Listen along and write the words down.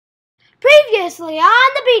Previously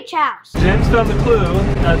on the beach house. James found the clue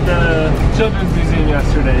at the Children's Museum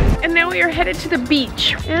yesterday. And now we are headed to the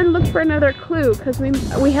beach and look for another clue because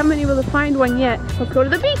we haven't been able to find one yet. Let's go to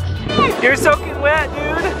the beach. You're soaking wet, dude.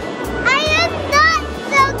 I am not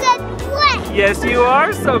soaking wet. Yes, you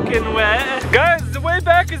are soaking wet. Guys, the way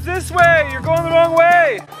back is this way. You're going the wrong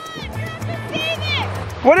way.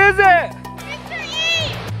 What is it? Mr.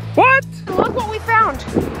 E. What? Look what we found.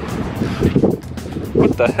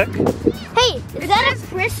 What the heck? Hey, is that a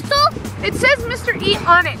crystal? It says Mr. E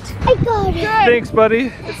on it. I got it. Good. Thanks,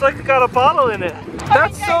 buddy. It's like it got a bottle in it.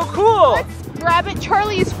 That's so cool. Let's grab it.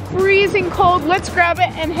 Charlie is freezing cold. Let's grab it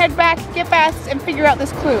and head back, get baths, and figure out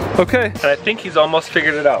this clue. Okay. And I think he's almost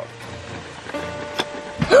figured it out.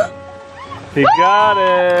 He got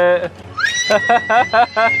it.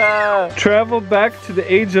 Travel back to the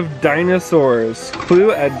age of dinosaurs.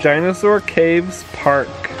 Clue at Dinosaur Caves Park.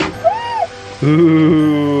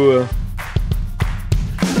 Ooh.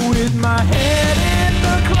 With my head in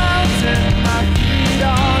the clouds and my feet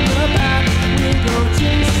on the map, we'll go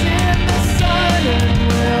chasing the sun and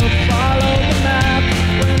we'll follow the map.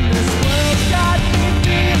 When this world got me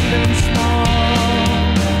feeling small,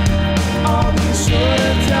 I'll be sure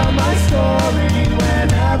to tell my story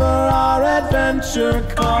whenever our adventure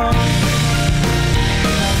comes.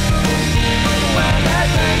 When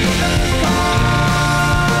adventure comes,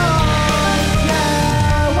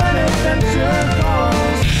 yeah, when adventure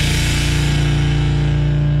comes.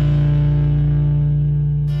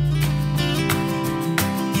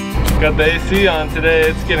 Got the AC on today.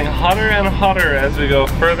 It's getting hotter and hotter as we go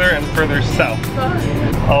further and further south.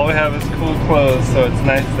 All we have is cool clothes, so it's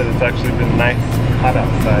nice that it's actually been nice and hot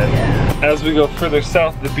outside. As we go further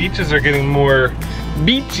south, the beaches are getting more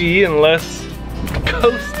beachy and less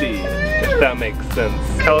coasty, if that makes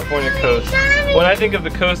sense. California coast. When I think of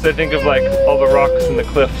the coast, I think of like all the rocks and the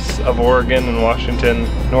cliffs of Oregon and Washington,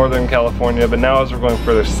 Northern California, but now as we're going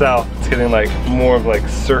further south, it's getting like more of like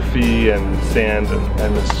surfy and sand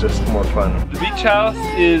and it's just more fun. The beach house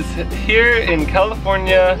is here in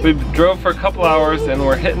California. We drove for a couple hours and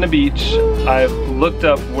we're hitting the beach. I've looked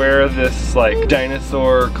up where this like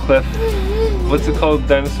dinosaur cliff, what's it called?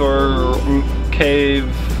 Dinosaur Cave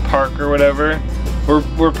Park or whatever.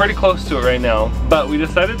 We're pretty close to it right now, but we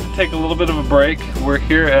decided to take a little bit of a break. We're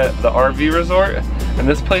here at the RV resort, and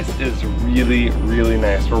this place is really, really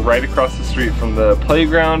nice. We're right across the street from the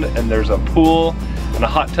playground, and there's a pool and a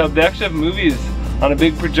hot tub. They actually have movies on a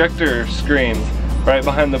big projector screen right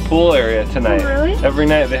behind the pool area tonight. Oh, really? Every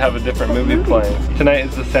night they have a different movie playing. Tonight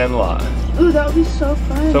is The Sandlot. Ooh, that would be so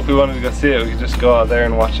fun. So if we wanted to go see it, we could just go out there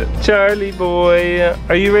and watch it. Charlie boy,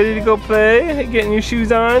 are you ready to go play? Getting your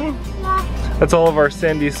shoes on? That's all of our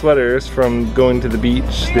sandy sweaters from going to the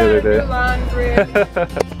beach the other day.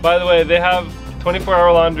 By the way, they have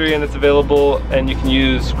 24-hour laundry and it's available and you can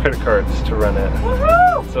use credit cards to run it.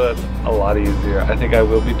 So that's a lot easier. I think I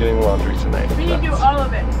will be doing laundry tonight. We need to do all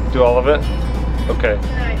of it. Do all of it? Okay.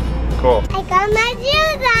 Tonight. Cool. I got my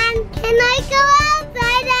shoes on. Can I go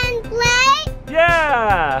outside and play?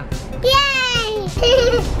 Yeah! Yay!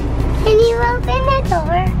 Can you open the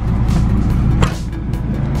door?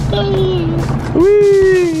 Whee!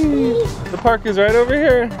 The park is right over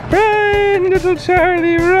here. Run, little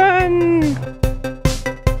Charlie, run!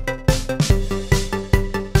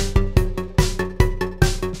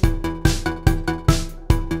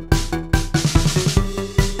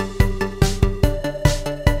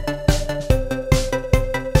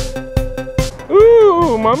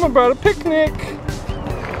 Ooh, Mama brought a picnic.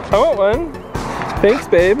 I want one. Thanks,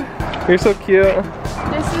 babe. You're so cute.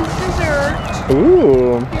 This is dessert.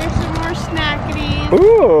 Ooh. Here's some more snackities.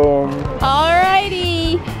 Ooh.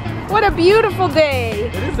 Alrighty. What a beautiful day.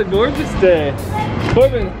 It is a gorgeous day.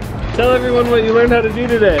 Corbin, tell everyone what you learned how to do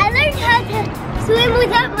today. I learned how to swim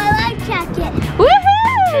without my life jacket.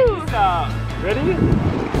 Woohoo! Stop. Ready?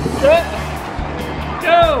 Set.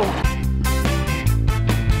 Go!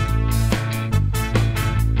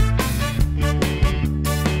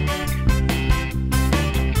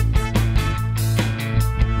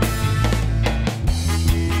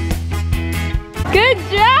 Good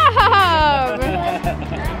job!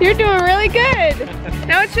 You're doing really good.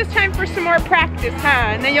 Now it's just time for some more practice, huh?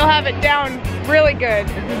 And then you'll have it down really good.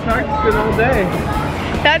 We've been practicing all day.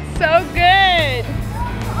 That's so good.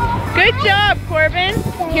 Good job, Corbin.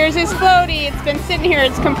 Here's his floaty. It's been sitting here.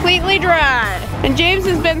 It's completely dry. And James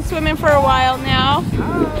has been swimming for a while now.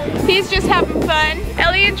 He's just having fun.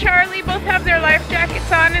 Ellie and Charlie both have their life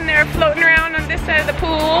jackets on and they're floating around on this side of the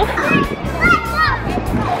pool.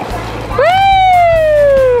 Woo!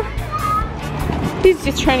 He's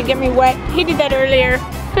just trying to get me wet. He did that earlier.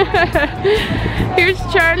 Here's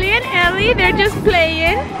Charlie and Ellie. They're just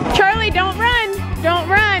playing. Charlie, don't run. Don't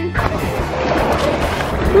run.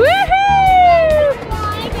 Woohoo!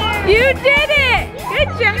 You did it! Good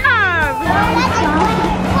job!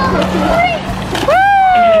 Woo!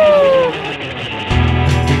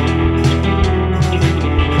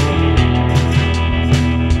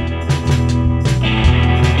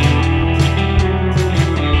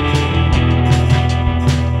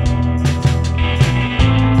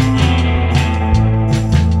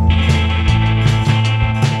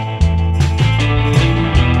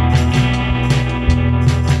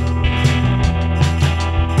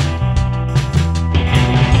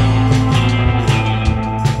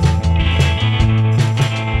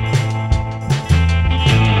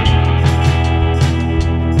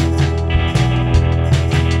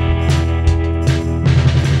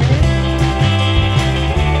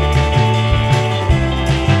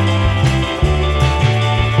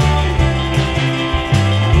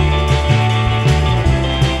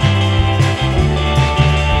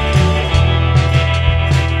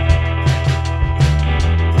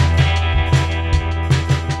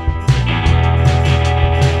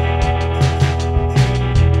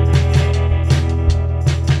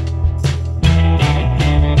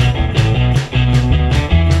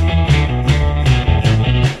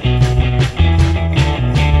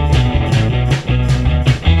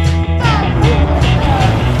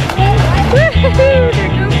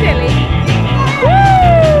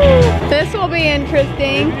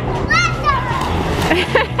 Interesting.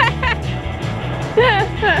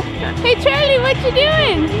 Hey Charlie, what you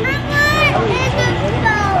doing? I want in the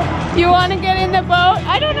boat. You want to get in the boat?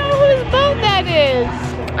 I don't know whose boat that is.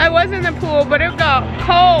 I was in the pool, but it got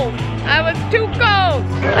cold. I was too cold.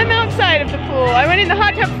 I'm outside of the pool. I went in the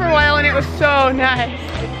hot tub for a while and it was so nice.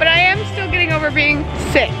 But I am still getting over being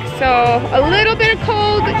sick. So a little bit of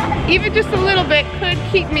cold, even just a little bit, could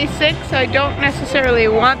keep me sick. So I don't necessarily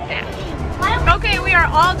want that. Okay, we are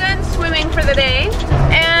all done swimming for the day.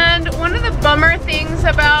 And one of the bummer things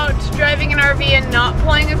about driving an RV and not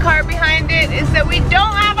pulling a car behind it is that we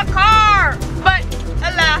don't have a car. But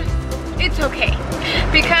alas, it's okay.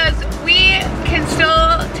 Because we can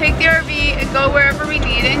still take the RV and go wherever we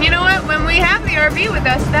need. And you know what? When we have the RV with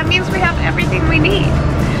us, that means we have everything we need.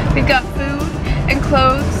 We've got food and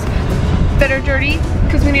clothes that are dirty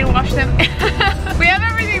because we need to wash them. We have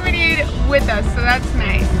everything we need with us, so that's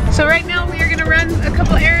nice. So right now we are gonna run a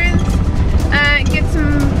couple errands, get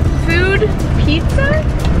some food. Pizza?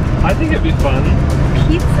 I think it'd be fun.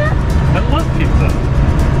 Pizza? I love pizza.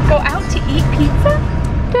 Go out to eat pizza?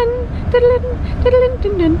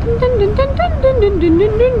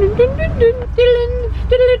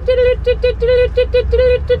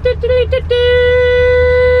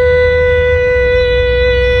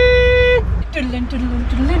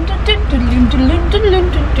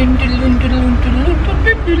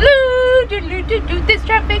 This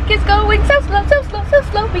traffic is going so slow, so slow, so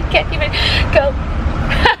slow, we can't even go.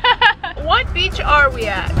 What beach are we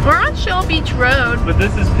at? We're on Shell Beach Road. But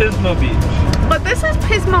this is Pismo Beach. But this is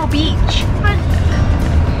Pismo Beach.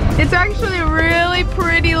 It's actually a really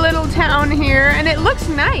pretty little town here and it looks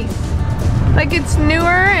nice. Like it's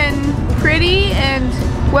newer and pretty and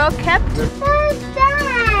well kept.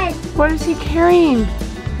 What is he carrying?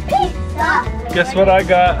 Pizza. Guess what I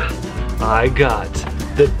got? I got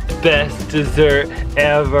the best dessert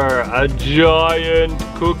ever. A giant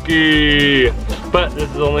cookie. But this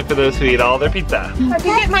is only for those who eat all their pizza. I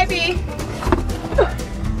think it might be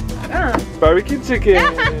Barbecue chicken.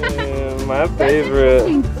 My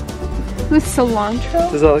favorite. with cilantro.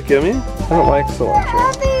 Does that look yummy? I don't like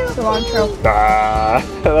cilantro. Cilantro. Ah,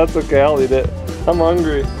 that's okay, I'll eat it. I'm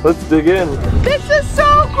hungry. Let's dig in. This is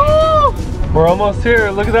so cool! We're almost here,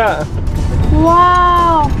 look at that.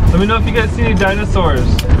 Wow. Let me know if you guys see any dinosaurs.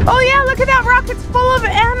 Oh yeah, look at that rock, it's full of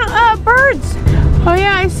birds. Oh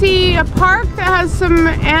yeah, I see a park that has some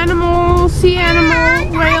animals, sea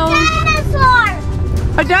animal, whales. A dinosaur.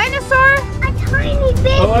 A dinosaur? A tiny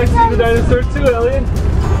baby. Oh, I see the dinosaur too, Ellie.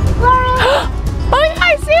 Oh yeah,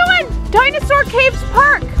 I see one! Dinosaur Caves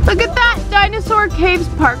Park. Look at that, Dinosaur Caves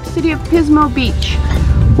Park, city of Pismo Beach.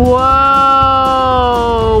 Whoa!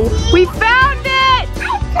 We found it!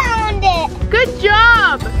 I found it. Good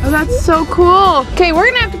job! Oh, that's so cool. Okay, we're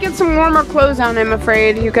gonna have to get some warmer clothes on, I'm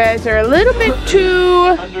afraid. You guys are a little bit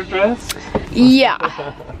too... Underdressed?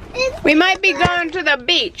 Yeah. We might be going to the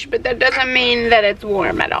beach, but that doesn't mean that it's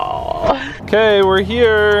warm at all. Okay, we're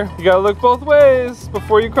here. You gotta look both ways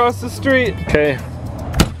before you cross the street. Okay.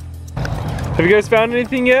 Have you guys found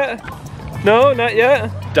anything yet? No, not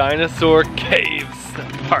yet? Dinosaur Caves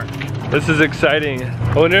Park. This is exciting.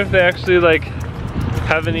 I wonder if they actually like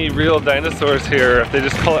have any real dinosaurs here, if they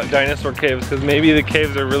just call it Dinosaur Caves, because maybe the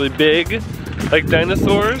caves are really big, like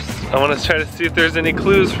dinosaurs. I want to try to see if there's any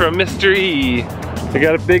clues from Mr. E. I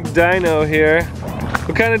got a big dino here.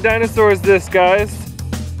 What kind of dinosaur is this, guys?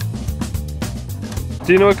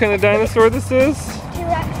 Do you know what kind of dinosaur this is?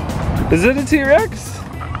 T-Rex. Is it a T-Rex?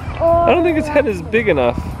 I don't think its head is big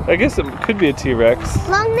enough. I guess it could be a T-Rex.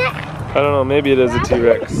 Long neck. I don't know, maybe it is a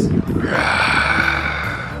T-Rex.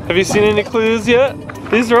 Have you seen any clues yet?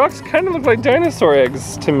 These rocks kind of look like dinosaur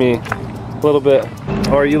eggs to me. A little bit.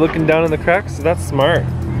 Oh, are you looking down in the cracks? That's smart.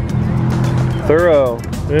 Thorough.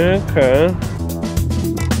 Okay.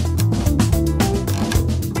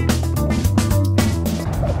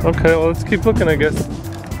 Okay, well let's keep looking, I guess.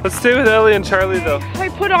 Let's stay with Ellie and Charlie though. I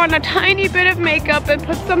put on a tiny bit of makeup and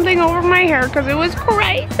put something over my hair because it was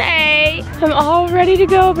crazy. I'm all ready to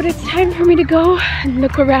go, but it's time for me to go and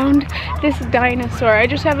look around this dinosaur. I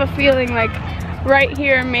just have a feeling like right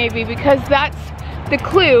here maybe, because that's the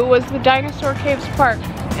clue was the Dinosaur Caves Park.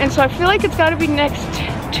 And so I feel like it's gotta be next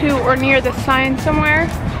to or near the sign somewhere.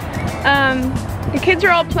 The kids are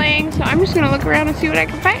all playing, so I'm just gonna look around and see what I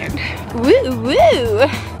can find. Woo woo!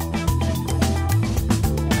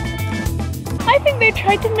 I think they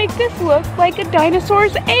tried to make this look like a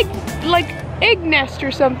dinosaur's egg, like egg nest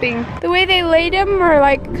or something. The way they laid them are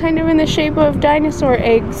like kind of in the shape of dinosaur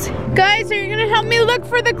eggs. Guys, are you gonna help me look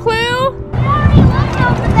for the clue? I already looked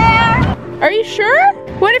over there. Are you sure?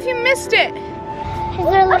 What if you missed it?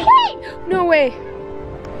 Okay. No way.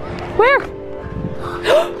 Where?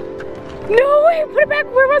 No way, put it back.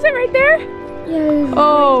 Where was it? Right there? Yes.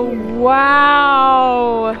 Oh,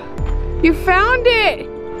 wow. You found it.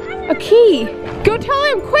 A key. Go tell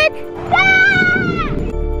him, quick.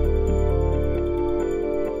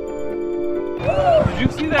 Did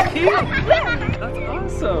you see that key? That's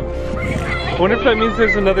awesome. I wonder if that means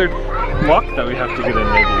there's another lock that we have to get in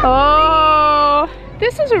maybe. Oh,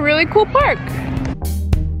 this is a really cool park.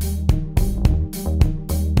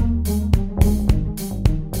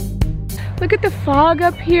 Look at the fog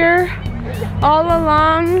up here, all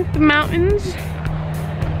along the mountains.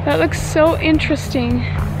 That looks so interesting.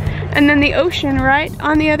 And then the ocean right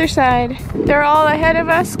on the other side. They're all ahead of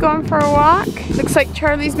us going for a walk. Looks like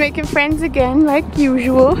Charlie's making friends again, like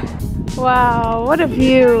usual. Wow, what a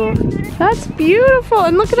view. That's beautiful.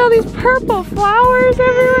 And look at all these purple flowers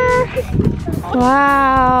everywhere.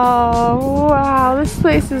 Wow, wow, this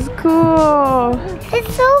place is cool.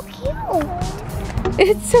 It's so cute.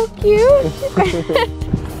 It's so cute.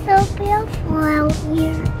 So beautiful out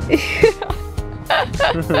here.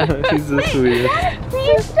 She's so sweet.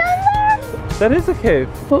 Please don't look. That is a cave.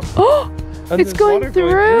 Oh, And it's there's going water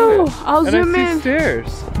through. it. I'll zoom I see in.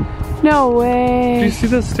 stairs. No Do way. you see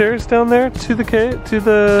those stairs down there to the cave, to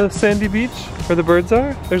the sandy beach where the birds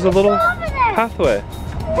are? There's a little over there. pathway.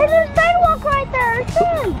 There's a sidewalk right there.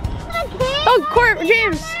 Soon. Oh,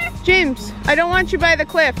 James, I don't want you by the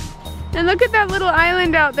cliff. And look at that little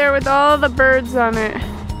island out there with all the birds on it.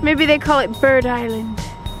 Maybe they call it Bird Island.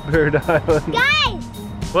 Bird Island. Guys,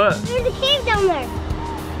 What? there's a cave down there.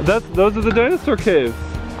 Those are the dinosaur caves.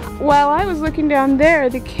 While I was looking down there,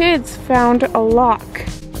 the kids found a lock.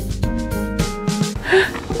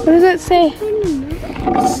 What does that say?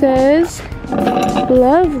 It says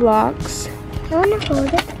love locks. I want to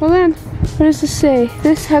hold it. Hold on. What does this say?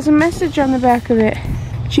 This has a message on the back of it.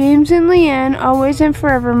 James and Leanne, always and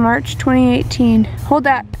forever, March 2018. Hold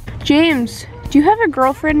that. James, do you have a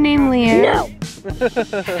girlfriend named Leanne? No.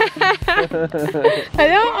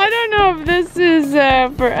 I don't know if this is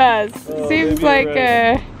for us. Seems like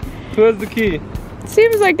Who has the key?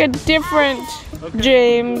 seems like a different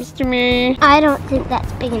James to me. I don't think that's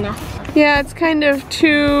big enough. Yeah, it's kind of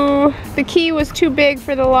too, the key was too big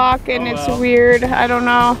for the lock and it's wow. weird. I don't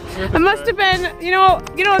know. It must have been, you know,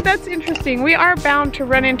 that's interesting. We are bound to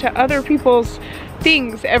run into other people's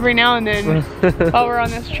things every now and then while we're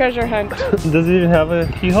on this treasure hunt. Does it even have a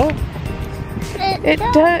keyhole? It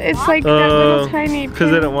does, it's like that little tiny Because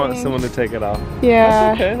they pin don't want thing. someone to take it off.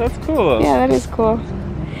 Yeah. Okay, that's cool. Yeah, that is cool.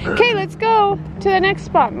 Okay, let's go to the next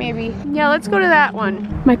spot maybe. Yeah, let's go to that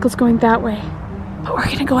one. Michael's going that way. But we're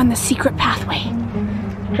gonna go on the secret pathway.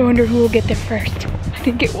 I wonder who will get there first. I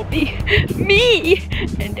think it will be me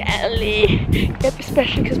and Ellie. Yep,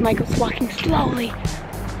 especially because Michael's walking slowly.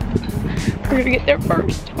 We're gonna get there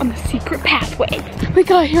first on the secret pathway. We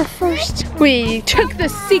got here first. We took the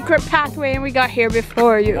secret pathway and we got here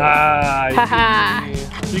before you. Ah, Haha.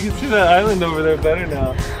 you can see that island over there better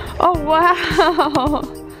now. Oh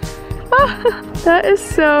wow. That is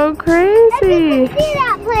so crazy. See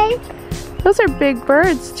that place? Those are big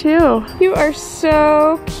birds too. You are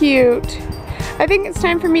so cute. I think it's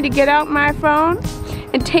time for me to get out my phone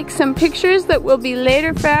and take some pictures that will be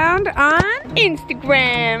later found on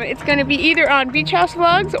Instagram. It's gonna be either on Beach House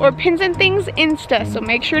Vlogs or Pins and Things Insta, so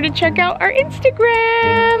make sure to check out our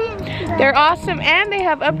Instagram. They're awesome and they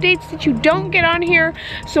have updates that you don't get on here,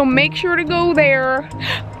 so make sure to go there.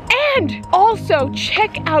 And also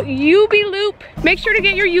check out UB Loop. Make sure to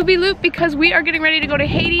get your UB Loop because we are getting ready to go to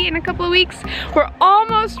Haiti in a couple of weeks. We're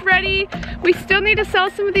almost ready. We still need to sell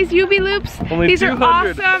some of these UB Loops. Only these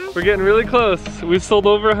 200. are awesome. We're getting really close. We've sold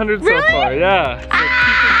over 100 Really? so far. Yeah. So keep them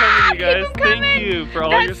coming, you guys. Keep 'em coming. Thank you for all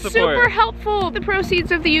That's your support. super helpful. The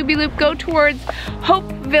proceeds of the UB Loop go towards Hope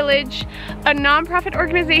Village, a nonprofit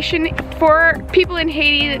organization for people in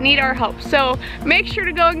Haiti that need our help. So make sure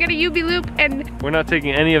to go and get a UB Loop. And We're not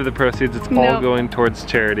taking any of the proceeds. It's all going towards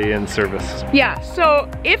charity and service. yeah, so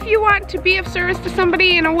if you want to be of service to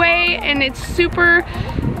somebody in a way, and it's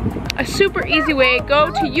a super easy way, go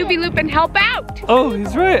to UB Loop and help out. Oh,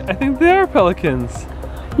 he's right. I think they are pelicans.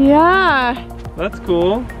 Yeah. That's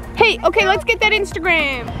cool. Hey, okay, let's get that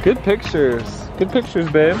Instagram. Good pictures. Good pictures,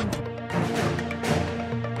 babe.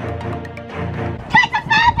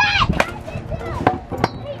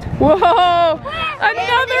 Whoa,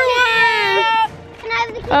 another one. Can I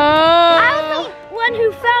have the key? Oh. I was the one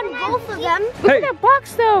who found both of them. Look at that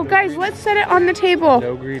box though. Guys, let's set it on the table.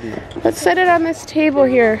 No greedy. Let's set it on this table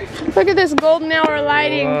here. Look at this golden hour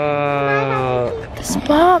lighting. Wow. This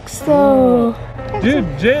box though.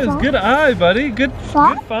 Dude, James, good eye, buddy. Good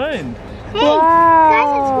find. Hey,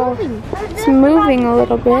 Wow. guys, it's moving. It's moving a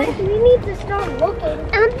little bit. We need to start looking.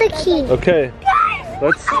 And the key. Okay,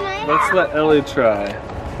 let's let Ellie try.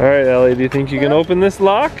 All right, Ellie, do you think you can open this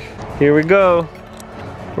lock? Here we go.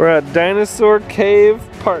 We're at Dinosaur Cave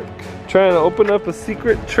Park, trying to open up a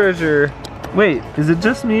secret treasure. Wait, is it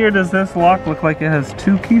just me or does this lock look like it has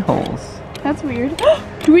 2 keyholes? That's weird.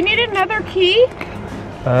 Do we need another key?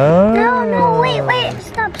 Oh. No, wait,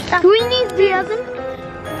 stop. Do we need the other?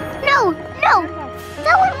 No,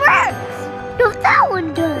 that one works. No, that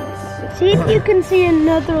one does. See if you can see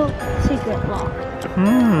another secret lock.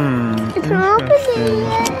 It's not opening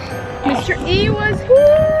yet. Mr. E was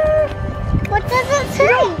here. What does it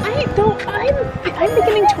say? I'm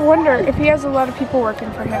beginning to wonder if he has a lot of people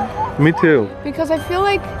working for him. Me too. Because I feel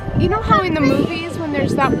like, you know how in the movies when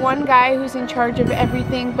there's that one guy who's in charge of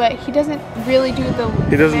everything, but he doesn't really do the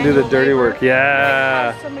manual dirty labor, work. Yeah.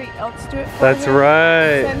 like has somebody else do it for That's him.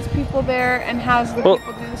 right. Sends people there and has the people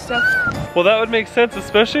do the stuff. Well, that would make sense,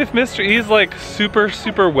 especially if Mr. E is like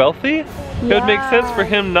super wealthy. It would make sense for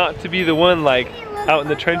him not to be the one like out in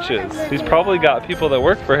the trenches. He's probably got people that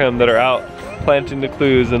work for him that are out planting the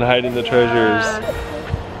clues and hiding the treasures.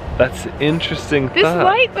 That's interesting This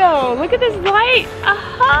light though, look at this light.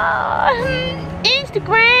 Aha!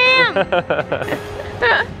 Instagram!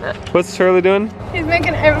 What's Charlie doing? He's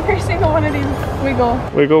making every single one of these wiggle.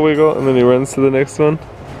 Wiggle, wiggle, and then he runs to the next one.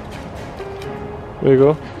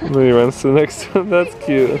 Wiggle, and then he runs to the next one. That's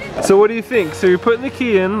cute. So what do you think? So you're putting the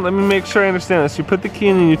key in. Let me make sure I understand this. You put the key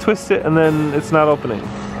in and you twist it and then it's not opening.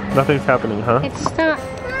 Nothing's happening, huh? It's not.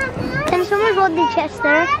 Can someone hold the chest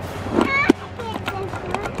there?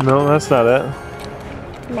 No, that's not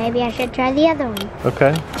it. Maybe I should try the other one.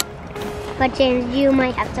 Okay. But James, you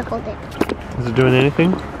might have to hold it. Is it doing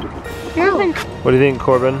anything? No. What do you think,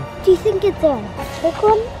 Corbin? Do you think it's a trick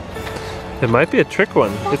one? It might be a trick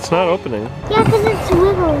one. It's not opening. Yeah, because it's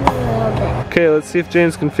wiggling a little bit. Okay, let's see if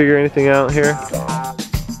James can figure anything out here.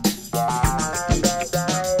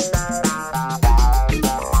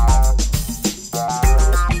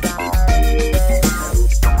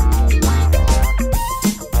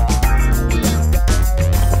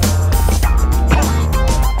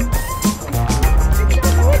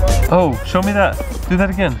 Oh, show me that. Do that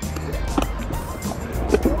again.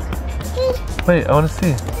 Wait, I want to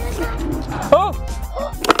see. Oh!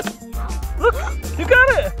 Look! You got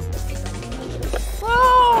it!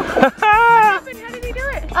 Whoa! How did he do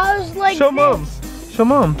it? I was like Show Mom. Show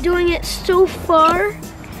Mom. doing it so far,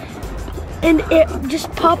 and it just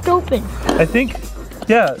popped open. I think,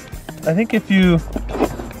 yeah. I think if you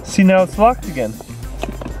see now it's locked again.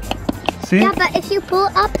 See? Yeah, but if you pull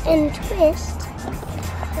up and twist,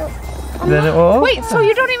 Then it will. Wait, so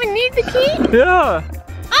you don't even need the key? Yeah.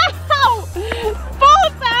 Ow!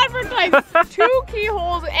 False advertising. 2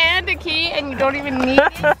 keyholes and a key, and you don't even need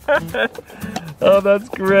it. Oh, that's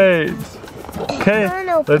great. Okay,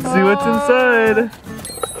 let's see what's inside.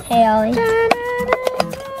 hey Ollie.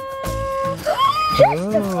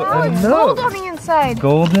 Oh, a It's gold note. on the inside.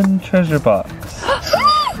 Golden treasure box.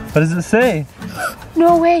 What does it say?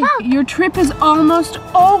 No way. Your trip is almost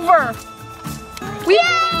over.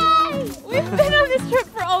 We've been on this trip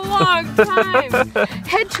for a long time.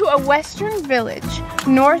 Head to a western village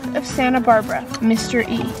North of Santa Barbara, Mr.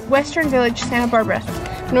 E. Western Village, Santa Barbara.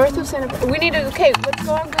 North of Santa Barbara. We need to, okay, let's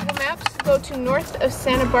go on Google Maps. Go to north of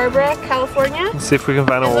Santa Barbara, California. Let's see if we can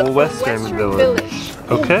find a whole Western Village.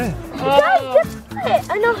 Okay. Guys,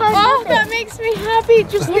 I know how Oh, that makes me happy.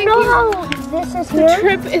 Just You thinking. know how this is The here?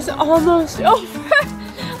 trip is almost over.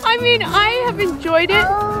 I mean, I have enjoyed it.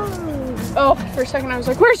 Oh, for a second I was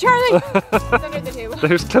like, where's Charlie? He's under the table.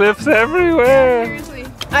 There's cliffs everywhere. Seriously.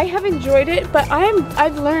 I have enjoyed it, but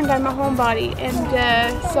I've learned I'm a homebody, and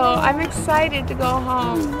so I'm excited to go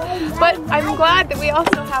home. But I'm glad that we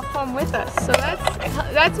also have home with us, so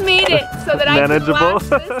that's made it so that I can last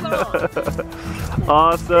this long.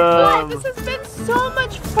 Awesome. This has been so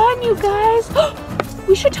much fun, you guys.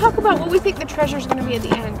 We should talk about what we think the treasure's gonna be at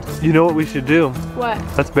the end. You know what we should do? What?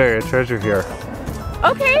 Let's bury a treasure here.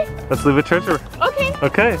 Okay. Let's leave a treasure. Okay.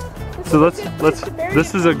 Okay. So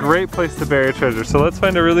this is a great place to bury a treasure. So let's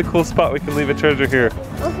find a really cool spot we can leave a treasure here.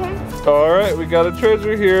 Okay. All right, we got a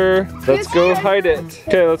treasure here. Let's go hide it.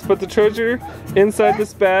 Okay, let's put the treasure inside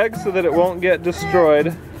this bag so that it won't get destroyed.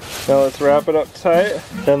 Now let's wrap it up tight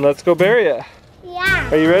and let's go bury it. Yeah.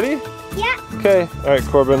 Are you ready? Yeah. Okay. All right,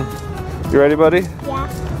 Corbin. You ready, buddy? Yeah.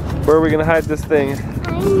 Where are we gonna hide this thing?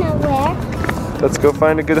 I know where. Let's go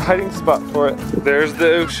find a good hiding spot for it. There's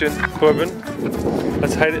the ocean, Corbin.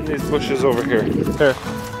 Let's hide it in these bushes over here. Here.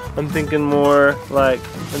 I'm thinking more like,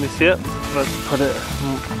 let me see it. Let's put it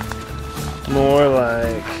more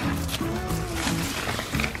like.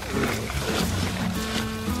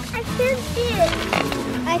 I can't see it.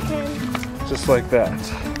 I can. Just like that.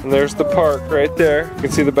 And there's the park right there. You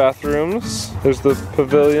can see the bathrooms. There's the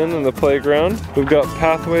pavilion and the playground. We've got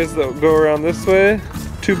pathways that go around this way.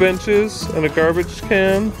 2 benches and a garbage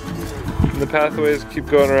can. And the pathways keep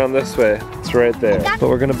going around this way. It's right there. But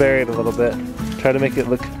we're gonna bury it a little bit. Try to make it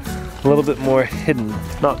look a little bit more hidden.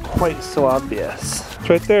 Not quite so obvious. It's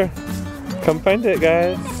right there. Come find it,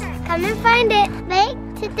 guys. Come and find it. Make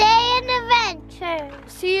today an adventure.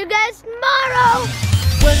 See you guys tomorrow.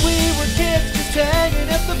 When we were kids, just hanging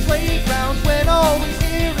at the playground when all we